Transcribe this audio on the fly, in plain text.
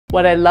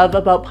What I love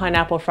about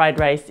pineapple fried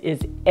rice is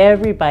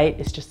every bite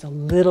is just a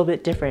little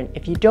bit different.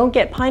 If you don't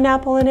get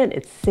pineapple in it,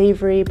 it's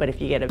savory, but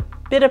if you get a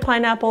bit of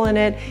pineapple in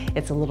it,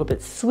 it's a little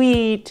bit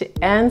sweet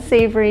and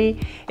savory.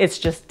 It's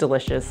just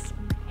delicious.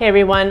 Hey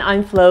everyone,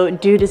 I'm Flo,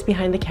 Dude is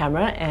behind the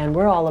camera, and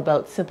we're all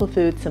about simple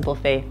food, simple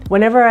faith.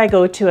 Whenever I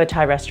go to a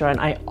Thai restaurant,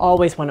 I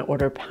always want to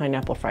order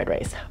pineapple fried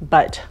rice,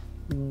 but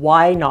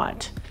why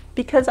not?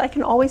 Because I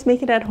can always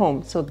make it at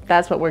home. So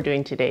that's what we're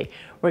doing today.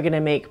 We're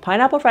gonna make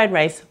pineapple fried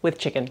rice with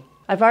chicken.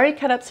 I've already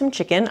cut up some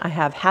chicken. I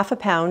have half a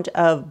pound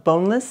of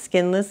boneless,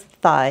 skinless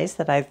thighs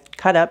that I've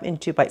cut up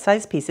into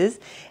bite-sized pieces.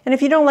 And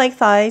if you don't like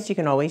thighs, you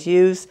can always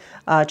use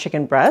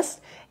chicken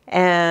breast.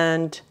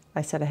 And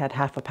I said I had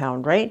half a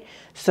pound, right?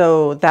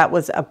 So that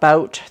was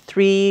about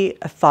 3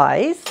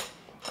 thighs.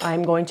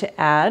 I'm going to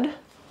add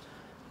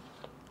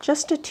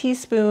just a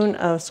teaspoon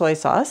of soy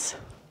sauce.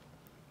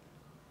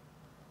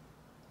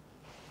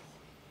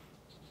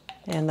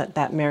 And let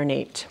that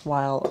marinate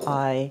while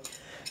I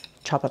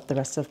chop up the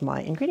rest of my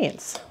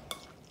ingredients.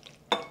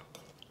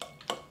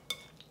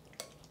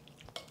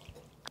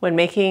 When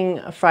making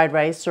fried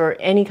rice or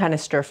any kind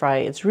of stir fry,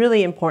 it's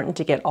really important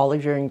to get all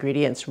of your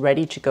ingredients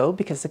ready to go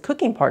because the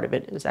cooking part of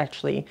it is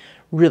actually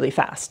really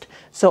fast.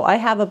 So I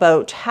have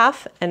about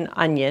half an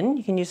onion.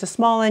 You can use a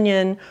small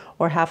onion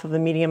or half of a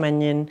medium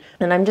onion.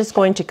 And I'm just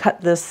going to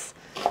cut this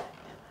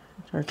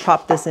or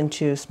chop this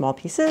into small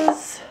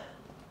pieces.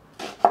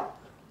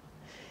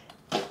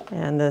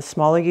 And the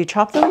smaller you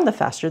chop them, the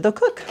faster they'll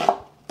cook.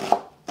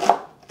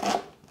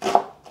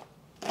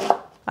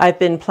 I've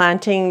been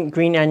planting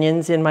green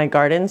onions in my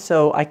garden,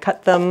 so I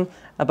cut them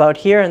about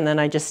here and then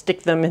I just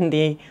stick them in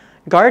the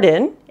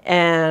garden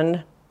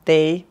and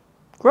they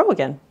grow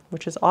again,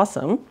 which is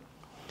awesome.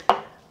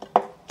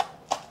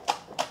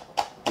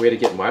 Way to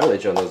get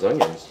mileage on those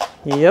onions.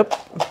 Yep.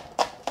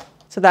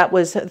 So that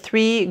was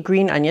 3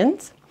 green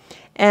onions.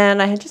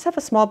 And I just have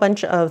a small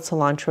bunch of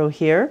cilantro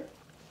here.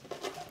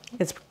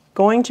 It's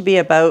going to be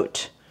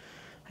about,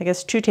 I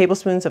guess, 2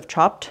 tablespoons of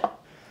chopped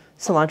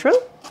cilantro.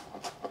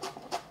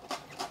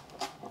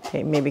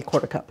 Okay, maybe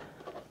 1/4 cup.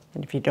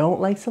 And if you don't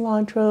like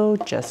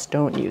cilantro, just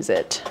don't use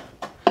it.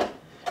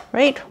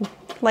 Right?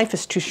 Life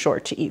is too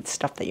short to eat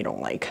stuff that you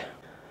don't like.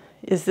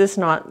 Is this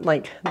not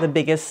like the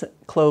biggest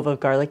clove of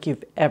garlic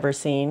you've ever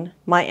seen?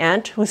 My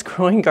aunt was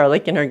growing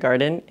garlic in her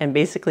garden, and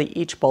basically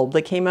each bulb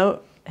that came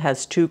out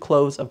has 2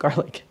 cloves of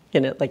garlic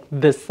in it, like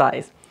this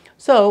size.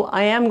 So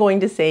I am going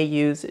to say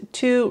use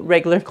 2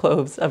 regular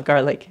cloves of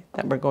garlic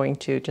that we're going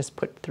to just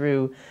put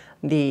through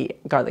the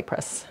garlic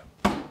press.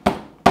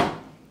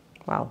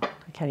 Wow,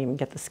 I can't even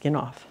get the skin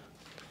off.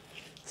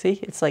 See,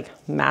 it's like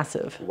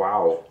massive.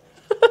 Wow.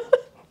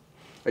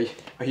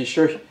 Are you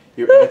sure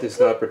your aunt is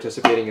not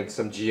participating in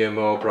some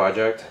GMO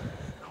project?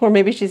 Or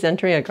maybe she's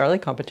entering a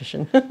garlic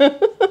competition.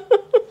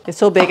 It's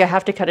so big I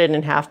have to cut it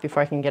in half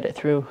before I can get it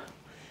through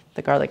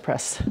the garlic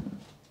press.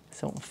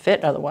 So it won't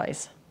fit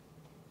otherwise.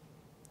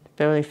 It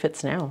barely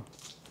fits now.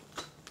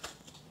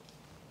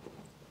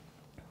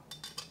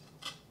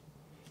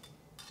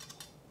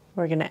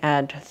 We're going to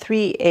add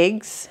 3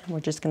 eggs. We're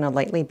just going to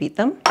lightly beat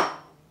them.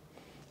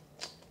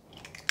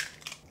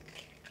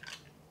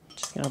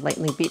 Just going to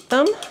lightly beat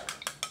them.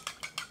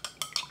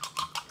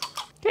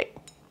 Okay.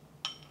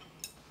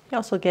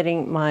 Also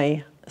getting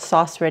my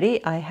sauce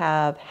ready. I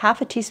have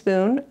half a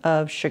teaspoon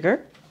of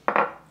sugar,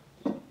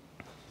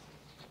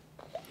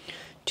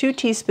 2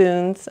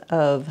 teaspoons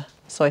of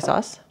soy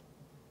sauce,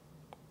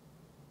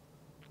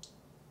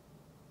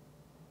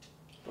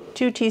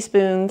 2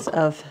 teaspoons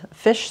of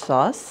fish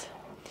sauce.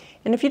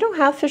 And if you don't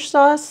have fish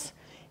sauce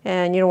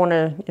and you don't want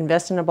to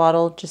invest in a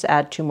bottle, just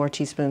add 2 more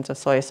teaspoons of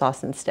soy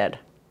sauce instead.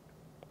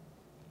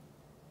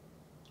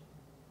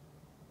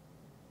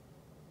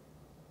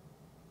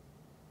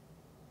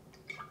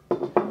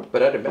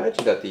 But I'd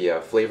imagine that the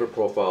flavor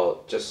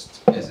profile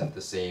just isn't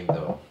the same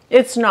though.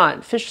 It's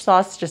not. Fish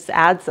sauce just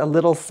adds a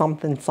little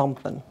something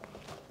something.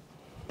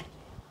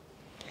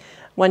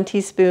 1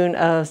 teaspoon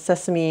of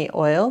sesame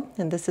oil,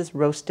 and this is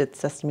roasted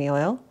sesame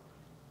oil.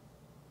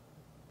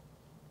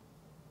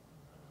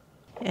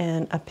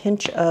 And a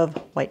pinch of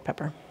white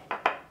pepper.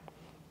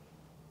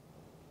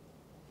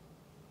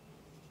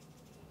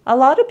 A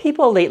lot of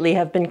people lately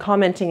have been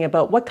commenting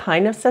about what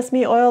kind of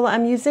sesame oil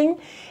I'm using,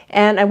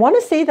 and I want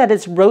to say that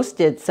it's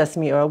roasted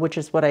sesame oil, which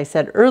is what I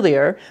said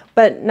earlier,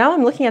 but now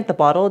I'm looking at the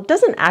bottle. It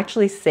doesn't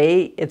actually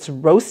say it's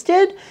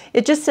roasted,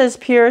 it just says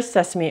pure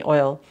sesame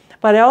oil.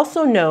 But I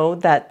also know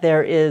that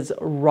there is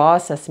raw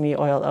sesame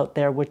oil out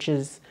there, which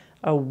is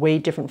a way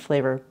different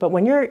flavor. But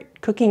when you're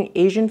cooking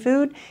Asian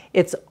food,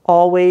 it's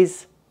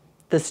always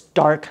this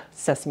dark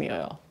sesame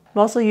oil.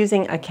 I'm also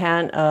using a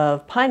can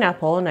of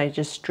pineapple and I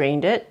just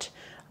strained it.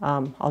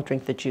 I'll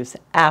drink the juice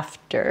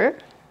after.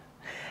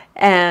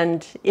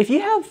 And if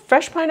you have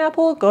fresh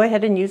pineapple, go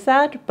ahead and use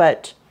that,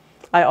 but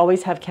I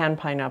always have canned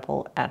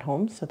pineapple at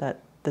home so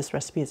that this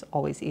recipe is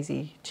always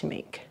easy to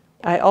make.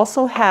 I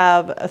also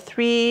have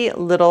 3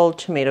 little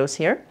tomatoes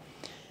here.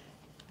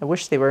 I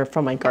wish they were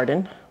from my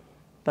garden,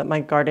 but my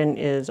garden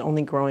is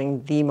only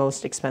growing the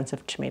most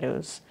expensive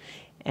tomatoes,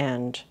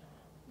 and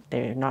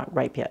they're not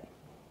ripe yet.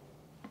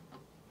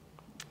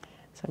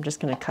 So I'm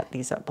just going to cut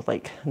these up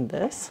like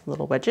this,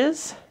 little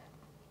wedges.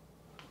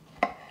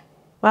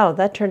 Wow,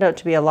 that turned out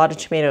to be a lot of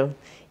tomato.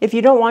 If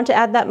you don't want to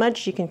add that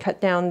much, you can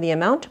cut down the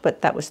amount,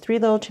 but that was 3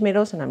 little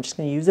tomatoes and I'm just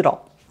going to use it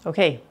all.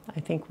 Okay, I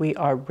think we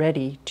are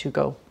ready to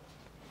go.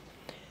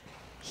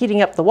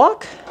 Heating up the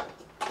wok.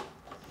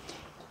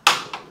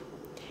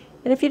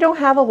 And if you don't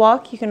have a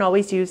wok, you can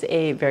always use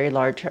a very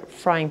large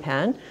frying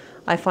pan.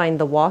 I find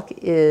the wok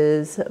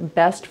is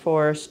best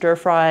for stir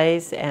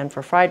fries and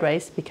for fried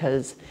rice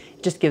because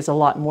it just gives a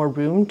lot more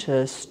room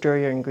to stir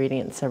your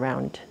ingredients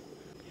around.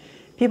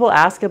 People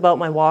ask about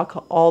my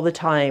wok all the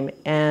time,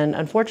 and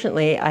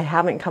unfortunately I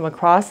haven't come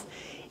across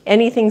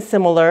anything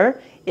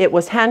similar. It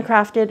was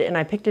handcrafted and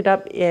I picked it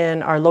up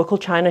in our local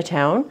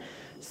Chinatown.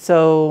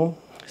 So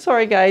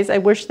sorry guys, I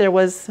wish there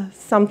was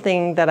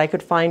something that I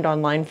could find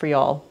online for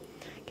y'all.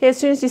 Okay, as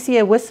soon as you see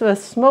a wisp of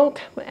smoke,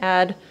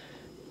 add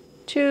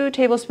 2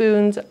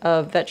 tablespoons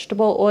of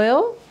vegetable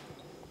oil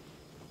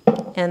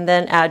and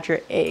then add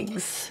your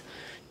eggs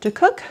to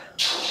cook.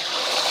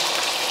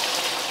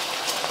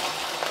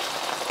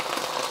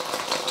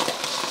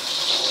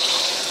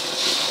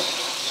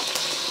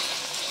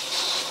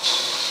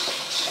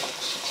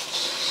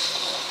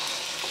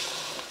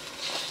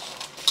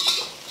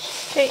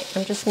 Okay,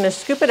 I'm just going to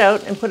scoop it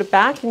out and put it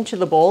back into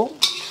the bowl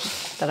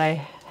that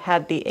I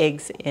had the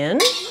eggs in.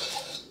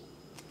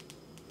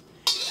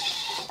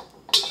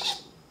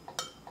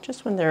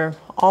 Just when they're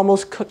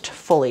almost cooked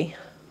fully.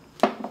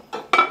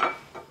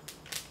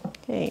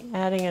 Okay,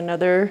 adding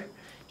another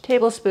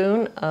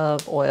tablespoon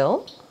of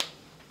oil.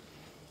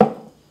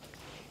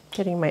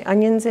 Getting my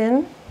onions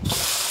in.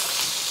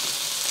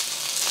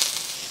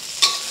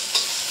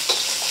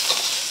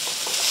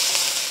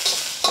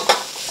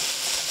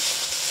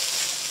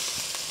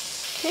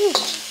 Okay,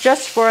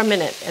 just for a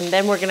minute, and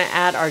then we're going to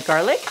add our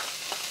garlic.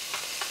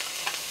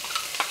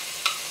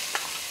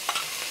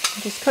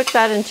 Just cook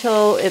that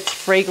until it's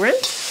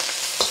fragrant.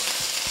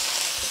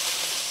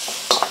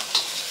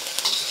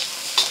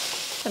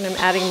 And I'm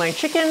adding my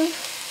chicken.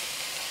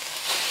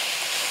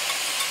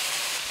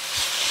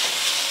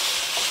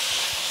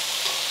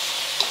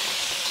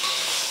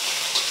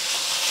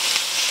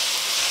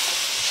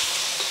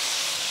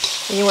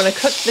 And you want to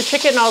cook the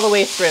chicken all the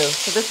way through.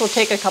 So this will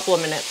take a couple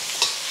of minutes.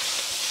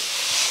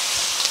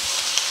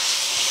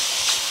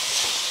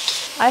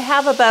 I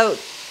have about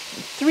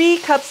 3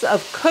 cups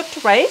of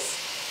cooked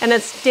rice, and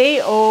it's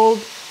day-old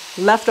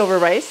leftover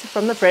rice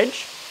from the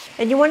fridge.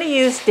 And you want to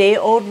use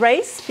day-old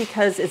rice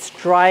because it's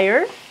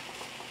drier,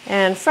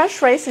 and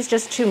fresh rice is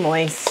just too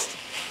moist.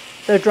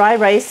 The dry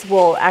rice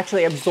will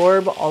actually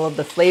absorb all of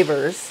the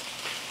flavors.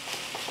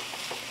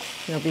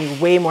 It'll be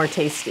way more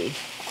tasty.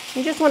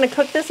 You just want to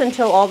cook this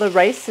until all the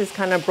rice is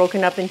kind of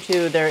broken up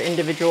into their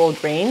individual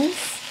grains.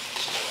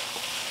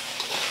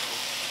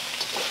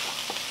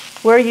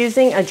 We're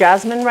using a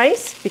jasmine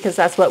rice because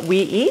that's what we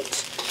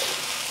eat.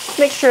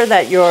 Make sure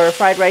that your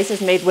fried rice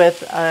is made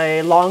with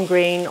a long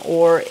grain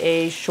or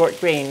a short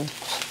grain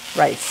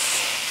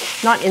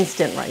rice, not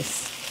instant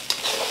rice.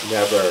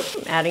 Never.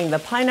 I'm adding the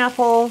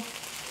pineapple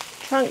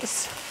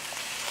chunks.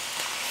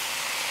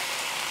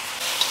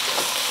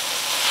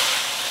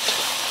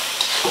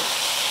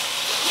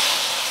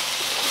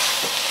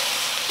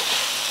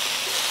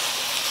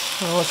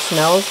 Oh, it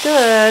smells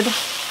good.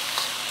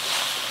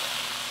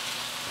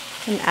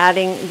 I'm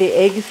adding the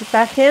eggs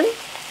back in.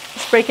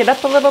 Just break it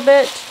up a little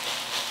bit.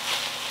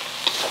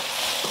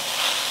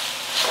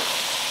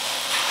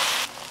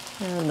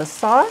 And the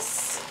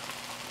sauce.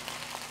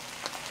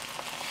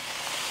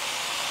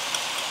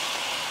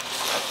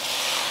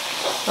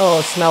 Oh,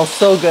 it smells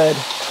so good.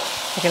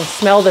 I can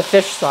smell the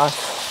fish sauce,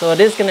 so it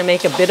is going to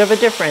make a bit of a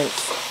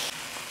difference.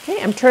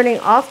 Okay, I'm turning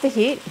off the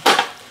heat.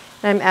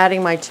 I'm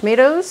adding my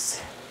tomatoes,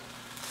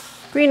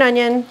 green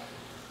onion,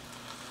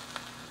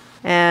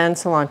 and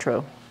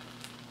cilantro.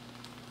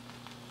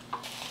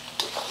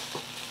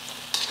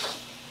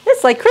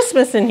 It's like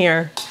Christmas in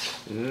here.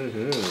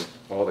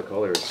 Mm-hmm. All the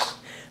colors.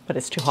 But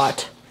it's too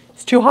hot.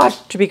 It's too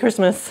hot to be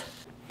Christmas.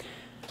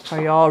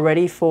 Are you all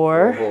ready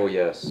for? Oh,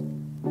 yes.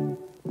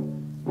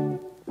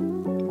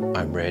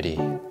 I'm ready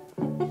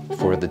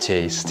for the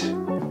taste.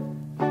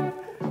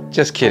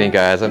 Just kidding,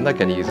 guys. I'm not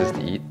gonna use this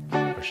to eat.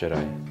 Or should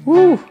I?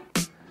 Woo!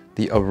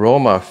 The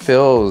aroma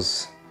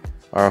fills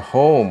our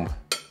home.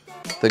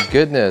 The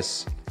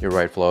goodness. You're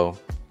right, Flo.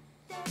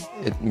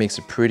 It makes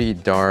it pretty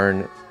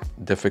darn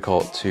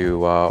difficult to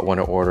want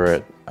to order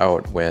it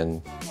out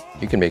when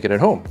you can make it at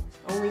home.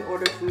 Only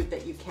order food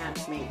that you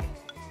can't make.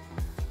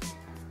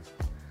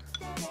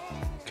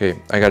 Okay,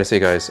 I gotta say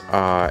guys,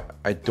 I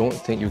don't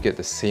think you get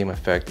the same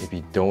effect if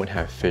you don't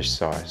have fish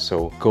sauce.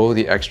 So go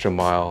the extra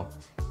mile,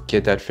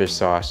 get that fish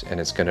sauce, and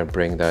it's gonna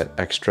bring that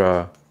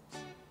extra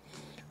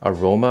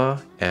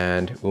aroma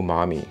and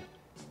umami.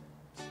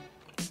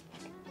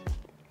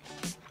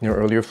 You know,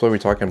 earlier, Flo, we were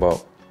talking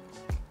about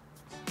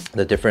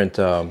the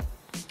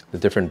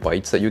different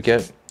bites that you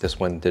get. This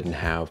one didn't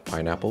have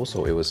pineapple,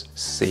 so it was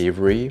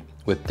savory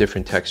with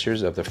different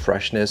textures of the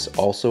freshness,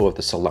 also of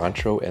the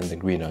cilantro and the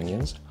green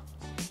onions.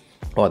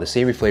 Oh, the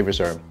savory flavors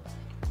are,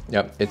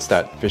 yep, it's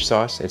that fish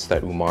sauce, it's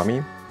that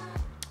umami.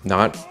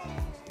 Not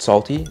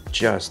salty,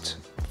 just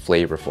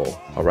flavorful.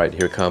 All right,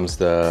 here comes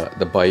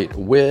the bite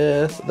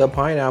with the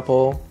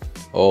pineapple.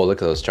 Oh,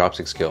 look at those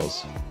chopstick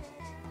skills.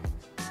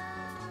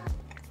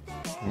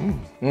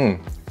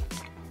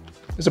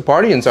 There's a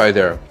party inside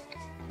there.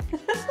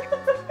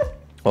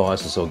 Oh,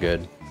 this is so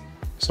good.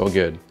 So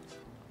good.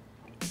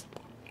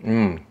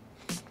 Been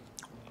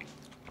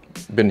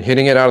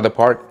hitting it out of the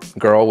park,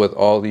 girl, with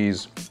all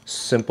these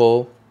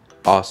simple,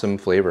 awesome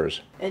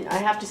flavors. And I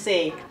have to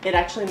say, it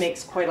actually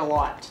makes quite a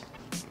lot.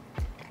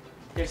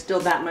 There's still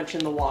that much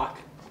in the wok.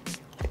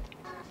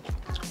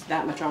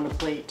 That much on the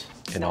plate.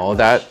 And all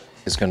that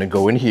is gonna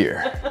go in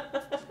here.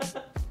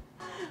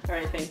 All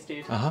right, thanks,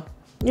 dude. Uh-huh.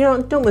 You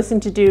know, don't listen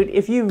to dude.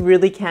 If you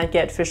really can't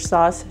get fish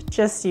sauce,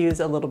 just use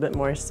a little bit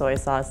more soy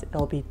sauce.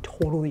 It'll be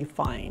totally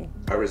fine.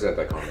 I resent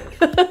that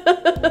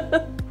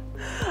comment.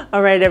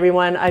 All right,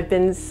 everyone. I've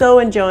been so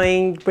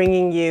enjoying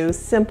bringing you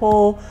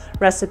simple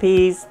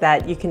recipes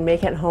that you can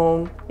make at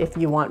home. If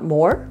you want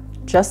more,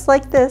 just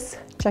like this,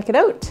 check it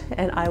out,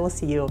 and I will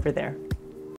see you over there.